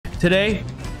Today,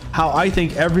 how I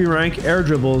think every rank air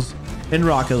dribbles in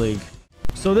Rocket League.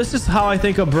 So this is how I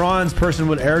think a bronze person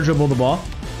would air dribble the ball.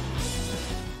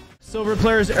 Silver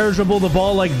players air dribble the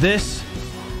ball like this.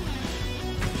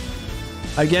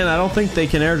 Again, I don't think they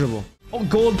can air dribble. Oh,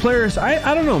 gold players,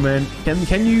 I don't know, man.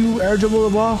 Can you air dribble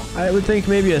the ball? I would think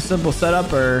maybe a simple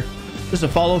setup or just a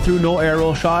follow through, no air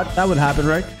roll shot. That would happen,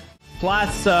 right?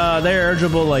 Plats, they air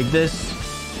dribble like this.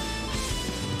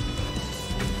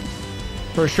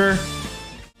 For sure.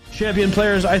 Champion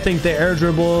players, I think they air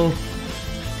dribble.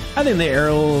 I think they air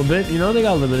a little bit. You know, they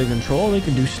got a little bit of control. They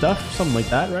can do stuff, something like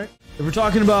that, right? If we're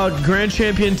talking about Grand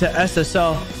Champion to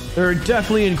SSL, they're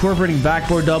definitely incorporating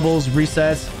backboard doubles,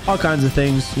 resets, all kinds of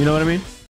things. You know what I mean?